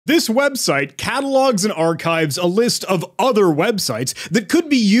This website catalogs and archives a list of other websites that could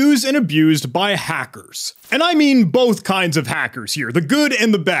be used and abused by hackers. And I mean both kinds of hackers here, the good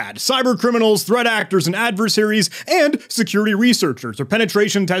and the bad, cyber criminals, threat actors and adversaries, and security researchers or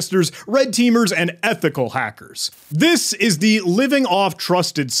penetration testers, red teamers, and ethical hackers. This is the Living Off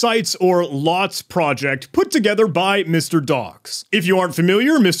Trusted Sites or LOTS project put together by Mr. Docs. If you aren't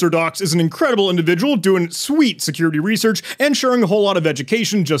familiar, Mr. Docs is an incredible individual doing sweet security research and sharing a whole lot of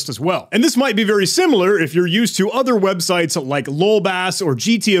education just as well. And this might be very similar if you're used to other websites like LOLBAS or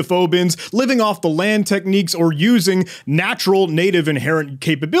GTFO bins, living off the land techniques, or using natural native inherent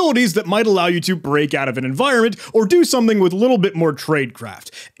capabilities that might allow you to break out of an environment or do something with a little bit more tradecraft.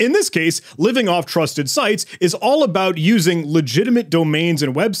 In this case, Living Off Trusted Sites is all about using legitimate domains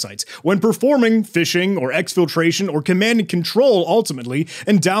and websites when performing phishing or exfiltration or command and control ultimately,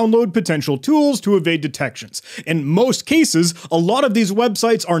 and download potential tools to evade detections. In most cases, a lot of these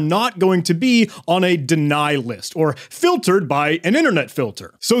websites are not going to be on a deny list or filtered by an internet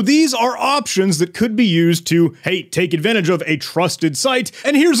filter. So these are options that could be used to, hey, take advantage of a trusted site.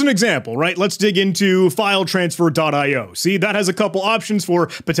 And here's an example, right? Let's dig into filetransfer.io. See, that has a couple options for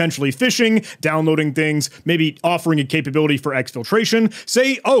potentially phishing, downloading things, maybe offering a capability for exfiltration.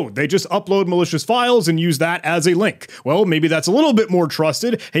 Say, oh, they just upload malicious files and use that as a link. Well, maybe that's a little bit more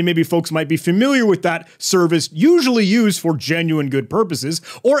trusted. Hey, maybe folks might be familiar with that service, usually used for genuine good purposes,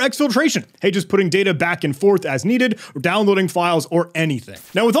 or exfiltration. Hey, just putting data back and forth as needed, or downloading files, or anything.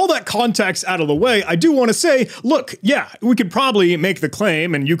 Now, with all that context out of the way, I do want to say, look, yeah, we could probably make the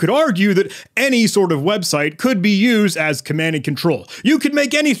claim, and you could argue that any sort of website could be used as command and control. You could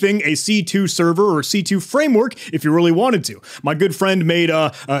make anything a C2 server or C2 framework if you really wanted to. My good friend made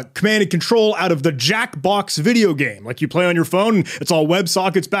a command and control out of the Jackbox video game, like you play on your phone, and it's all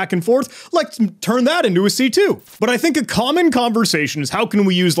WebSockets back and forth. Let's turn that into a C2. But I think a common conversation is how can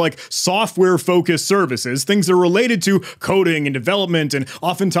we use like software-focused services, things that are related to coding and development and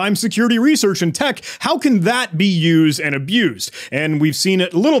oftentimes security research and tech. How can that be used and abused? And we've seen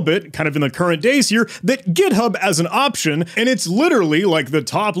it a little bit kind of in the current days here that GitHub as an option, and it's literally like the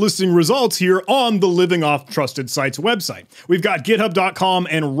top listing results here on the Living Off Trusted Sites website. We've got github.com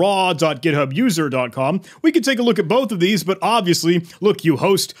and raw.githubuser.com. We could take a look at both of these, but obviously, look, you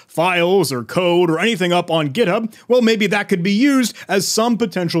host files or code or anything up on GitHub, well, maybe that could be used as some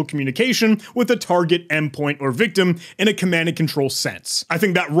potential communication with a target endpoint or victim in a command and control sense. I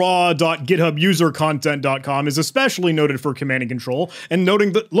think that raw.githubusercontent.com is especially noted for command and control, and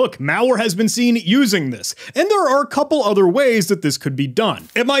noting that, look, malware has been seen using this, and there are a couple other ways that this could be done.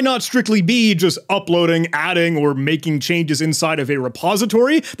 It might not strictly be just uploading, adding, or making changes inside of a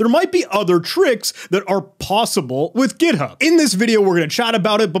repository. There might be other tricks that are possible with GitHub. In this video, we're going to chat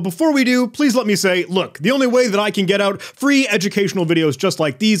about it, but before we do, please let me say, look, the only way that I can get out free educational videos just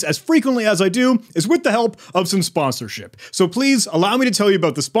like these as frequently as I do is with the help of some sponsorship. So please allow me to tell you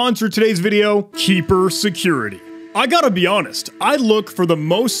about the sponsor of today's video, Keeper Security. I gotta be honest, I look for the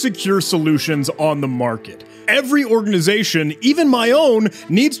most secure solutions on the market. Every organization, even my own,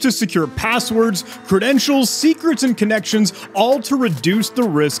 needs to secure passwords, credentials, secrets, and connections, all to reduce the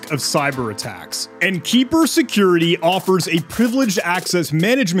risk of cyber attacks. And Keeper Security offers a privileged access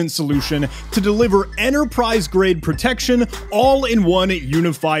management solution to deliver enterprise-grade protection all in one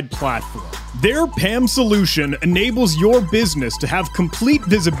unified platform. Their PAM solution enables your business to have complete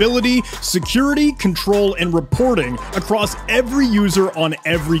visibility, security, control, and reporting across every user on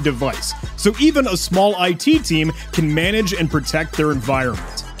every device, so even a small IT team can manage and protect their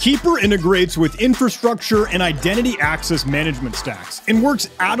environment. Keeper integrates with infrastructure and identity access management stacks and works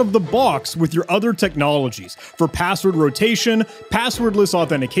out of the box with your other technologies for password rotation, passwordless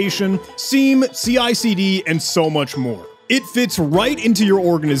authentication, SIEM, CI/CD, and so much more. It fits right into your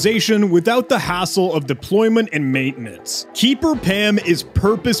organization without the hassle of deployment and maintenance. Keeper PAM is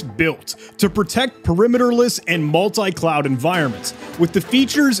purpose-built to protect perimeterless and multi-cloud environments with the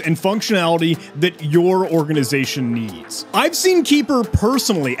features and functionality that your organization needs. I've seen Keeper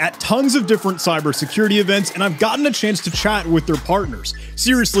personally at tons of different cybersecurity events, and I've gotten a chance to chat with their partners.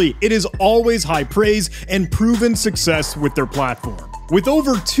 Seriously, it is always high praise and proven success with their platform. With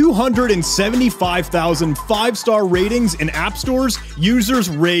over 275,000 5-star ratings in app stores, users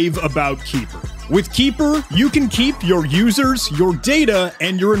rave about Keeper. With Keeper, you can keep your users, your data,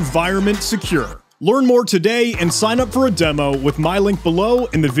 and your environment secure. Learn more today and sign up for a demo with my link below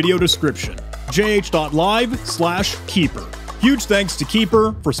in the video description, jh.live/Keeper. Huge thanks to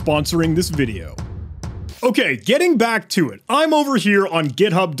Keeper for sponsoring this video. Okay, getting back to it, I'm over here on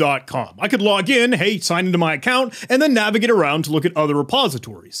github.com. I could log in, hey, sign into my account, and then navigate around to look at other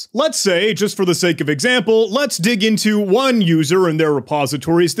repositories. Let's say, just for the sake of example, let's dig into one user and their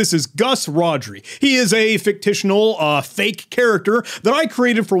repositories. This is Gus Rodri. He is a fictional, fake character that I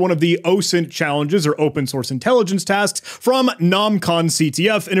created for one of the OSINT challenges, or open source intelligence tasks, from NomCon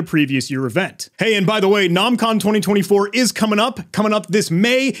CTF in a previous year event. Hey, and by the way, NomCon 2024 is coming up this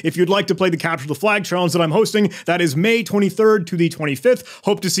May. If you'd like to play the Capture the Flag challenge that I'm hosting, that is May 23rd to the 25th.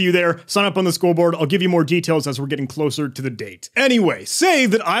 Hope to see you there. Sign up on the scoreboard. I'll give you more details as we're getting closer to the date. Anyway, say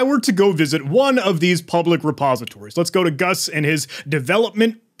that I were to go visit one of these public repositories. Let's go to Gus and his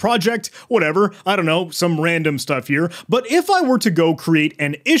development project, whatever, I don't know, some random stuff here. But if I were to go create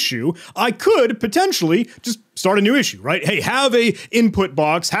an issue, I could potentially just start a new issue, right? Hey, have a input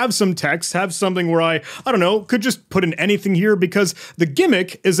box, have some text, have something where I don't know, could just put in anything here, because the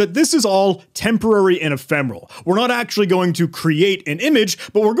gimmick is that this is all temporary and ephemeral. We're not actually going to create an image,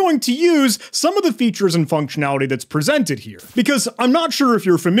 but we're going to use some of the features and functionality that's presented here. Because I'm not sure if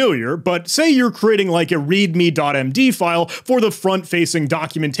you're familiar, but say you're creating like a readme.md file for the front-facing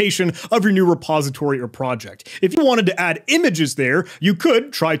documentation of your new repository or project. If you wanted to add images there, you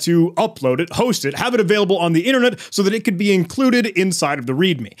could try to upload it, host it, have it available on the internet so that it could be included inside of the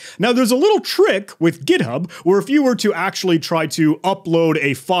README. Now, there's a little trick with GitHub where if you were to actually try to upload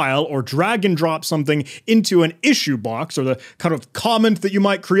a file or drag and drop something into an issue box, or the kind of comment that you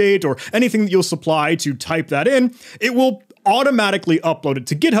might create or anything that you'll supply to type that in, it will automatically upload it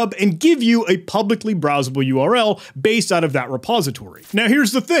to GitHub and give you a publicly browsable URL based out of that repository. Now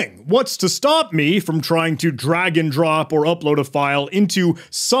here's the thing, what's to stop me from trying to drag and drop or upload a file into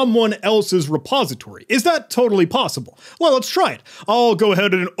someone else's repository? Is that totally possible? Well, let's try it. I'll go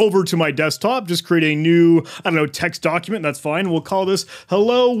ahead and over to my desktop, just create a new, I don't know, text document, that's fine. We'll call this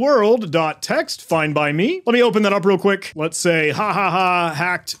hello world.txt, fine by me. Let me open that up real quick. Let's say, ha ha ha,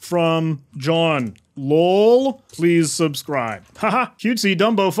 hacked from John. LOL, please subscribe. Haha, cutesy,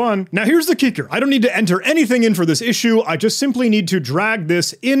 Dumbo fun. Now here's the kicker. I don't need to enter anything in for this issue. I just simply need to drag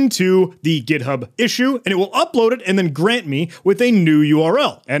this into the GitHub issue and it will upload it and then grant me with a new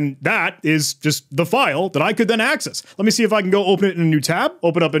URL. And that is just the file that I could then access. Let me see if I can go open it in a new tab.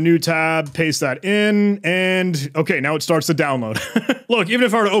 Open up a new tab, paste that in, and okay, now it starts to download. Look, even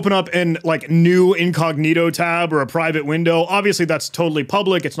if I were to open up an like new incognito tab or a private window, obviously that's totally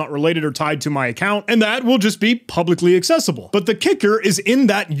public. It's not related or tied to my account. And that will just be publicly accessible. But the kicker is in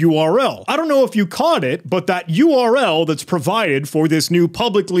that URL. I don't know if you caught it, but that URL that's provided for this new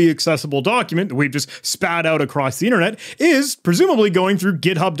publicly accessible document that we've just spat out across the internet is presumably going through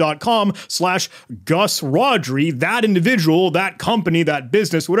github.com/Gus Rodri, that individual, that company, that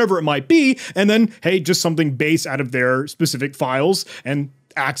business, whatever it might be, and then, hey, just something based out of their specific files and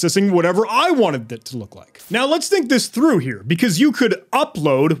accessing whatever I wanted it to look like. Now let's think this through here, because you could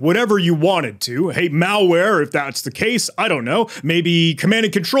upload whatever you wanted to. Hey, malware, if that's the case, I don't know, maybe command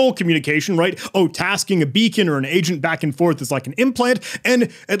and control communication, right? Oh, tasking a beacon or an agent back and forth is like an implant,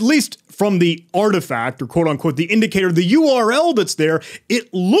 and at least from the artifact, or quote unquote, the indicator, the URL that's there,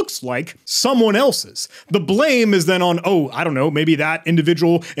 it looks like someone else's. The blame is then on, oh, I don't know, maybe that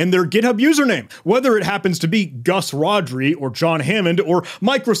individual and their GitHub username, whether it happens to be Gus Rodri or John Hammond or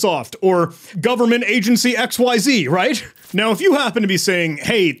Microsoft or government agency XYZ, right? Now, if you happen to be saying,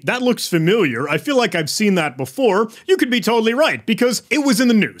 hey, that looks familiar, I feel like I've seen that before, you could be totally right, because it was in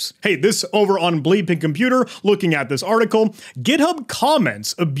the news. Hey, this over on Bleeping Computer, looking at this article, GitHub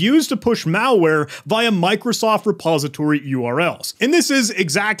comments abused to push malware via Microsoft repository URLs. And this is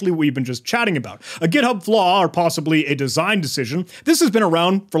exactly what we've been just chatting about. A GitHub flaw, or possibly a design decision. This has been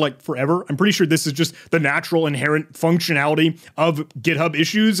around for like forever. I'm pretty sure this is just the natural inherent functionality of GitHub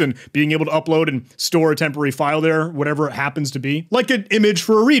issues and being able to upload and store a temporary file there, whatever it happens to be, like an image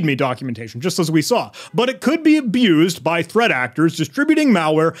for a README documentation, just as we saw. But it could be abused by threat actors distributing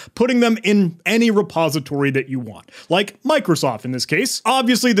malware, putting them in any repository that you want, like Microsoft in this case.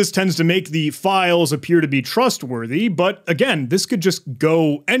 Obviously, this tends to make the files appear to be trustworthy, but again, this could just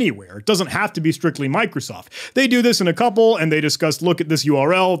go anywhere. It doesn't have to be strictly Microsoft. They do this in a couple, and they discuss, look at this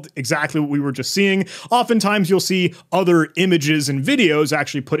URL, exactly what we were just seeing. Oftentimes, you'll see other images and videos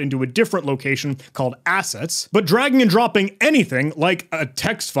actually put into a different location called assets, but dragging and dropping anything like a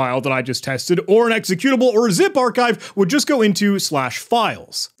text file that I just tested or an executable or a zip archive would just go into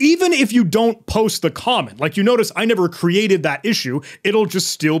 /files. Even if you don't post the comment, like you notice I never created that issue, it'll just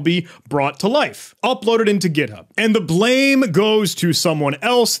still be brought to life, uploaded into GitHub. And the blame goes to someone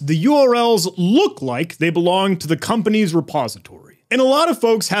else. The URLs look like they belong to the company's repository. And a lot of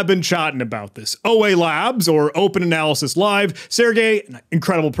folks have been chatting about this. OA Labs, or Open Analysis Live, Sergey, an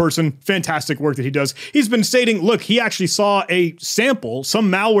incredible person, fantastic work that he does. He's been stating, look, he actually saw a sample, some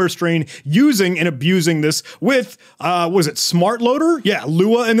malware strain using and abusing this with, was it Smart Loader? Yeah,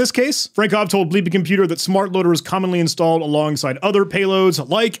 Lua in this case. Frankov told Bleepy Computer that Smart Loader is commonly installed alongside other payloads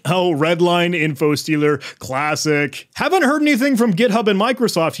like, Redline Info Stealer, classic. Haven't heard anything from GitHub and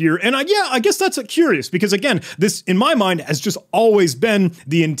Microsoft here, and yeah, I guess that's curious because again, this in my mind has just always been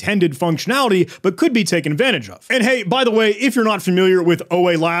the intended functionality, but could be taken advantage of. And hey, by the way, if you're not familiar with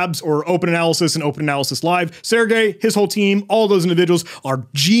OA Labs or Open Analysis and Open Analysis Live, Sergey, his whole team, all those individuals are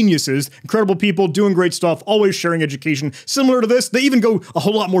geniuses, incredible people doing great stuff, always sharing education similar to this. They even go a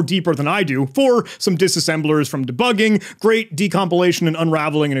whole lot more deeper than I do for some disassemblers from debugging, great decompilation and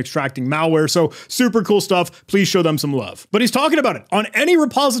unraveling and extracting malware. So super cool stuff. Please show them some love. But he's talking about it on any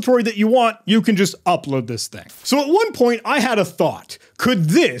repository that you want. You can just upload this thing. So at one point I had a thought. Could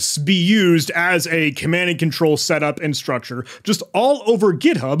this be used as a command and control setup and structure just all over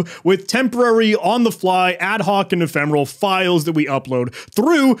GitHub with temporary on-the-fly ad hoc and ephemeral files that we upload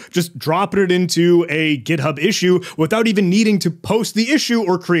through just dropping it into a GitHub issue without even needing to post the issue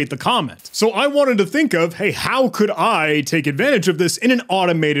or create the comment? So I wanted to think of, hey, how could I take advantage of this in an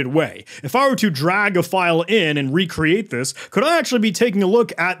automated way? If I were to drag a file in and recreate this, could I actually be taking a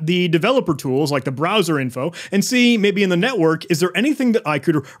look at the developer tools like the browser info and see maybe in the network, is there anything that I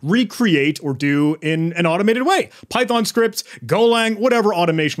could recreate or do in an automated way? Python scripts, Golang, whatever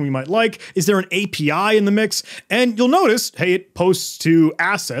automation we might like. Is there an API in the mix? And you'll notice, hey, it posts to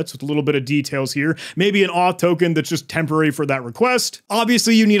assets with a little bit of details here. Maybe an auth token that's just temporary for that request.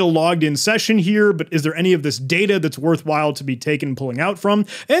 Obviously, you need a logged in session here, but is there any of this data that's worthwhile to be taken and pulling out from?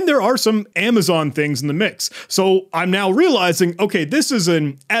 And there are some Amazon things in the mix. So I'm now realizing, okay, this is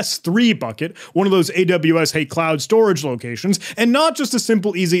an S3 bucket, one of those AWS Hey Cloud storage locations, and not just a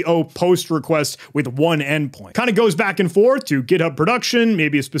simple easy post request with one endpoint. Kind of goes back and forth to GitHub production,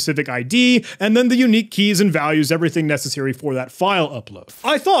 maybe a specific ID, and then the unique keys and values, everything necessary for that file upload.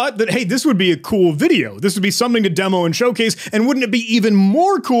 I thought that, hey, this would be a cool video. This would be something to demo and showcase, and wouldn't it be even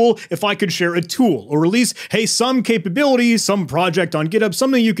more cool if I could share a tool or release, hey, some capability, some project on GitHub,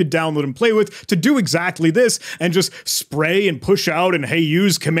 something you could download and play with to do exactly this and just spray and push out and, hey,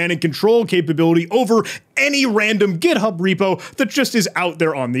 use command and control capability over any random GitHub repo that just is out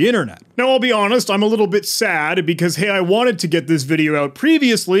there on the internet. Now, I'll be honest, I'm a little bit sad because, hey, I wanted to get this video out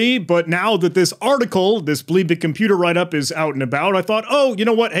previously, but now that this article, this Bleepy Computer write-up is out and about, I thought, oh, you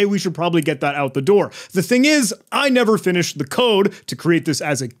know what? Hey, we should probably get that out the door. The thing is, I never finished the code to create this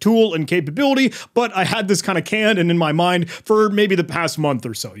as a tool and capability, but I had this kind of canned and in my mind for maybe the past month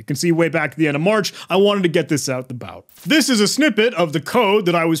or so. You can see way back at the end of March, I wanted to get this out and about. This is a snippet of the code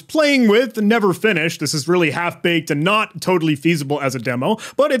that I was playing with and never finished. This is really half-baked and not totally feasible as a demo,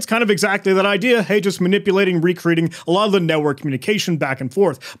 but it's kind of exactly that idea, hey, just manipulating, recreating a lot of the network communication back and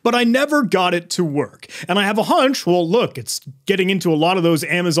forth, but I never got it to work. And I have a hunch, well, look, it's getting into a lot of those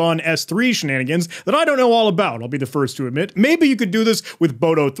Amazon S3 shenanigans that I don't know all about, I'll be the first to admit. Maybe you could do this with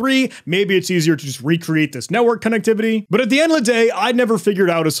Boto 3, maybe it's easier to just recreate this network connectivity, but at the end of the day, I never figured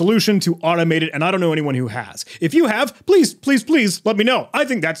out a solution to automate it, and I don't know anyone who has. If you have, please, please, please let me know. I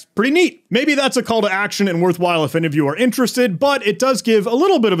think that's pretty neat. Maybe that's a call to action and worthwhile if any of you are interested, but it does give a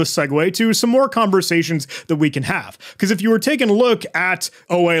little bit of a segue to some more conversations that we can have. Because if you were taking a look at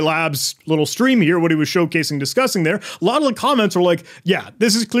OA Labs' little stream here, what he was showcasing, discussing there, a lot of the comments are like, yeah,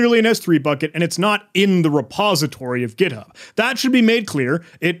 this is clearly an S3 bucket and it's not in the repository of GitHub. That should be made clear.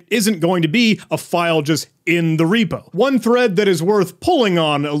 It isn't going to be a file just in the repo. One thread that is worth pulling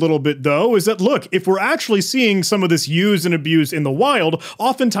on a little bit though is that, look, if we're actually seeing some of this used and abused in the wild,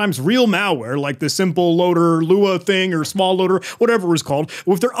 oftentimes real malware like the simple loader Lua thing or small loader, whatever it's called,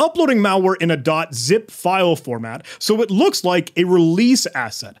 if they're uploading malware in a .zip file format, so it looks like a release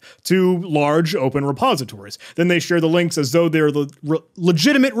asset to large open repositories. Then they share the links as though they're the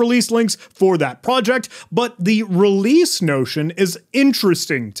legitimate release links for that project, but the release notion is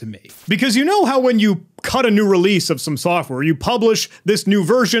interesting to me. Because you know how when you cut a new release of some software, you publish this new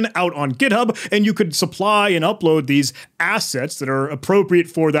version out on GitHub, and you could supply and upload these assets that are appropriate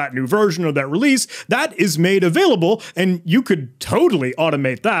for that new version or that release. That is made available, and you could totally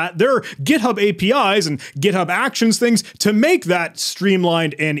automate that. There are GitHub APIs and GitHub Actions things to make that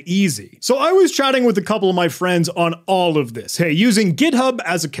streamlined and easy. So I was chatting with a couple of my friends on all of this. Hey, using GitHub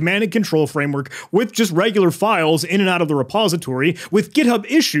as a command and control framework with just regular files in and out of the repository, with GitHub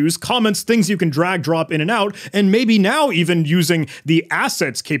issues, comments, things you can drag, drop in and out, and maybe now even using the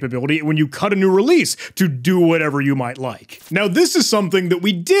assets capability when you cut a new release to do whatever you might like. Now, this is something that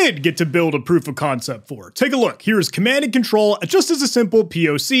we did get to build a proof of concept for. Take a look. Here is command and control just as a simple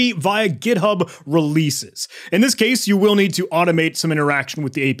POC via GitHub releases. In this case, you will need to automate some interaction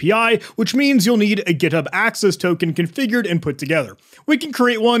with the API, which means you'll need a GitHub access token configured and put together. We can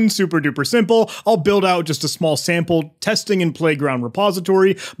create one super duper simple. I'll build out just a small sample testing and playground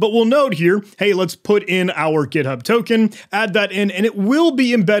repository, but we'll note here, hey, let's put in our GitHub token, add that in, and it will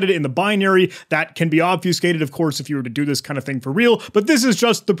be embedded in the binary. That can be obfuscated, of course, if you were to do this kind of thing for real, but this is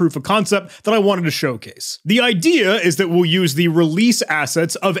just the proof of concept that I wanted to showcase. The idea is that we'll use the release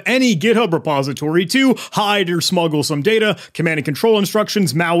assets of any GitHub repository to hide or smuggle some data, command and control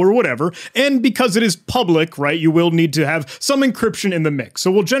instructions, malware, whatever, and because it is public, right, you will need to have some encryption in the mix.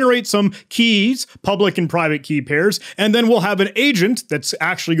 So we'll generate some keys, public and private key pairs, and then we'll have an agent that's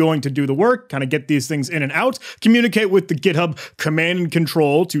actually going to do the work, kind of get these things in and out, communicate with the GitHub command and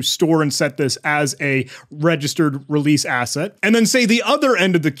control to store and set this as a registered release asset, and then say the other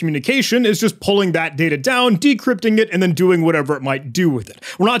end of the communication is just pulling that data down, decrypting it, and then doing whatever it might do with it.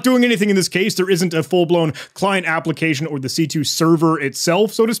 We're not doing anything in this case. There isn't a full-blown client application or the C2 server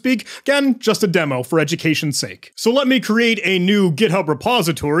itself, so to speak. Again, just a demo for education's sake. So let me create a new GitHub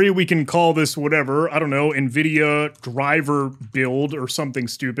repository. We can call this whatever, I don't know, NVIDIA driver build or something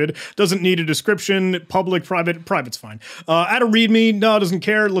stupid. Doesn't need a description, public, private's fine. Add a README, no, doesn't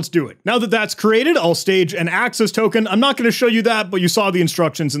care, let's do it. Now that that's created, I'll stage an access token. I'm not gonna show you that, but you saw the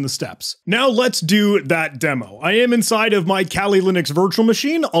instructions in the steps. Now let's do that demo. I am inside of my Kali Linux virtual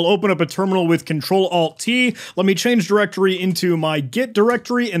machine. I'll open up a terminal with Control-Alt-T. Let me change directory into my Git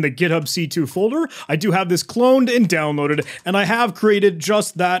directory in the GitHub C2 folder. I do have this cloned and downloaded, and I have created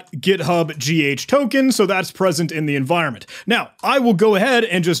just that GitHub GH token, so that's present in the environment. Now, I will go ahead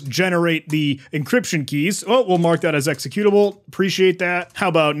and just generate the encryption keys. Oh, we'll mark that as executable. Appreciate that. How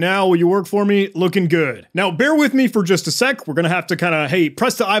about now? Will you work for me? Looking good. Now, bear with me for just a sec. We're gonna have to kind of, hey,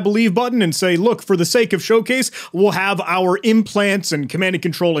 press the I believe button and say, look, for the sake of showcase, we'll have our implants and command and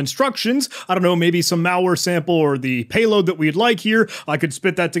control instructions. I don't know, maybe some malware sample or the payload that we'd like here. I could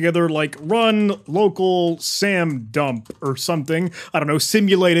spit that together like run local sam dump or something. I don't know,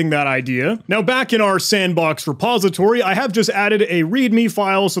 simulating that idea. Now back in our sandbox repository, I have just added a README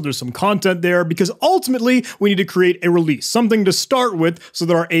file, so there's some content there because ultimately we need to create a release, something to start with so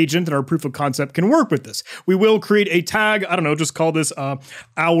that our agent and our proof of concept can work with this. We will create a tag, I don't know, just call this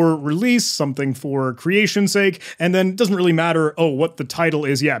our release, something for creation's sake, and then it doesn't really matter, oh, what the title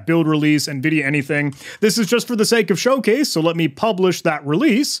is. Yeah, build release, NVIDIA anything. This is just for the sake of showcase, so let me publish that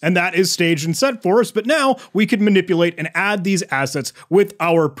release, and that is staged and set for us, but now we could manipulate and add these assets with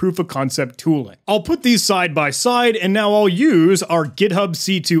our proof of concept tooling. I'll put these side by side, and now I'll use our GitHub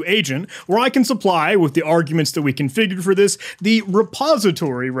C2 agent, where I can supply, with the arguments that we configured for this, the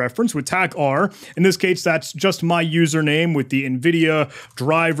repository reference with tag R. In this case, that's just my username with the NVIDIA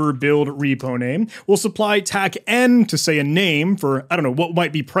driver build repo name. We'll supply tag N to say a name for, I don't know, what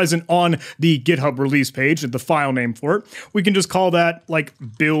might be present on the GitHub release page, the file name for it. We can just call that like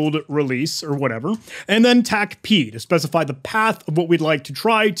build release or whatever. And then tag P to specify the path of what we'd like to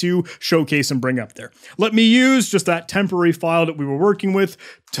try to showcase and bring up there. Let me use just that temporary file that we were working with.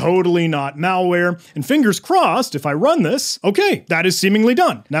 Totally not malware. And fingers crossed, if I run this, okay, that is seemingly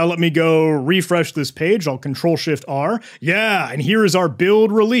done. Now let me go refresh this page. I'll Control-Shift-R. Yeah, and here is our build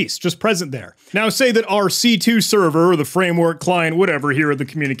release, just present there. Now say that our C2 server, or the framework client, whatever here at the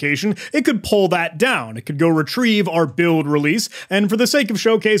communication, it could pull that down. It could go retrieve our build release. And for the sake of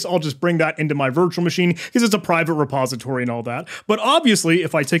showcase, I'll just bring that into my virtual machine because it's a private repository and all that. But obviously,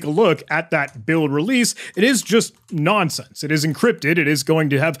 if I take a look at that build release, it is just nonsense. It is encrypted. It is going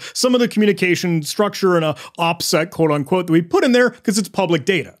to have some of the communication structure and a OPSEC, quote unquote, that we put in there because it's public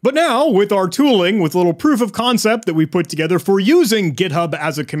data. But now with our tooling, with a little proof of concept that we put together for using GitHub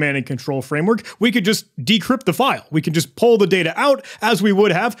as a command and control framework, we could just decrypt the file. We could just pull the data out as we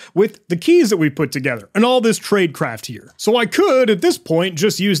would have with the keys that we put together and all this tradecraft here. So I could at this point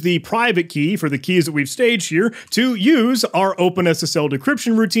just use the private key for the keys that we've staged here to use our OpenSSL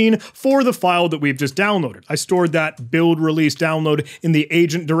decryption routine for the file that we've just downloaded. I stored that build release download in the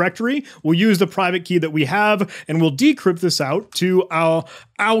agent directory. We'll use the private key that we have and we'll decrypt this out to our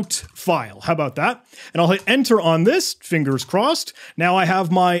out file. How about that? And I'll hit enter on this, fingers crossed. Now I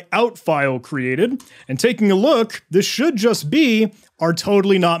have my out file created, and taking a look, this should just be our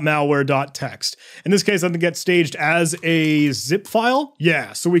totally not malware.txt. In this case, I think it's staged as a zip file.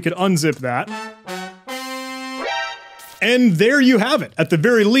 Yeah, so we could unzip that. And there you have it. At the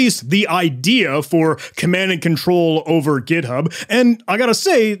very least, the idea for command and control over GitHub. And I gotta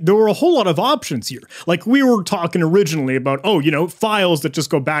say, there were a whole lot of options here. Like we were talking originally about, oh, you know, files that just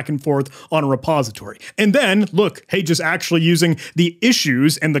go back and forth on a repository. And then look, hey, just actually using the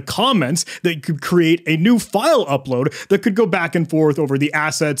issues and the comments that could create a new file upload that could go back and forth over the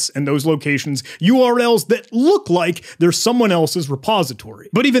assets and those locations, URLs that look like they're someone else's repository.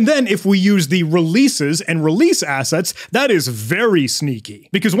 But even then, if we use the releases and release assets, that is very sneaky.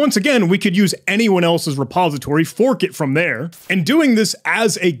 Because once again, we could use anyone else's repository, fork it from there, and doing this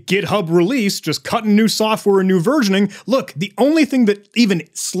as a GitHub release, just cutting new software and new versioning, look, the only thing that even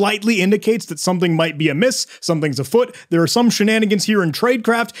slightly indicates that something might be amiss, something's afoot, there are some shenanigans here in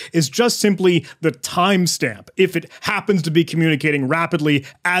tradecraft, is just simply the timestamp, if it happens to be communicating rapidly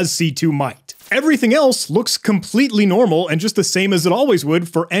as C2 might. Everything else looks completely normal and just the same as it always would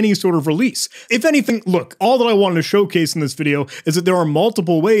for any sort of release. If anything, look, all that I wanted to showcase in this video is that there are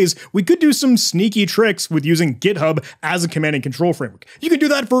multiple ways we could do some sneaky tricks with using GitHub as a command and control framework. You can do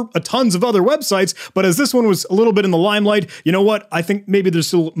that for tons of other websites, but as this one was a little bit in the limelight, you know what? I think maybe there's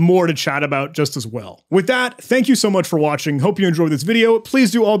still more to chat about just as well. With that, thank you so much for watching. Hope you enjoyed this video.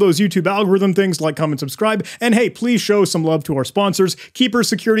 Please do all those YouTube algorithm things, like, comment, subscribe, and hey, please show some love to our sponsors. Keeper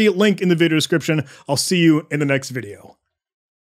Security, link in the video description. I'll see you in the next video.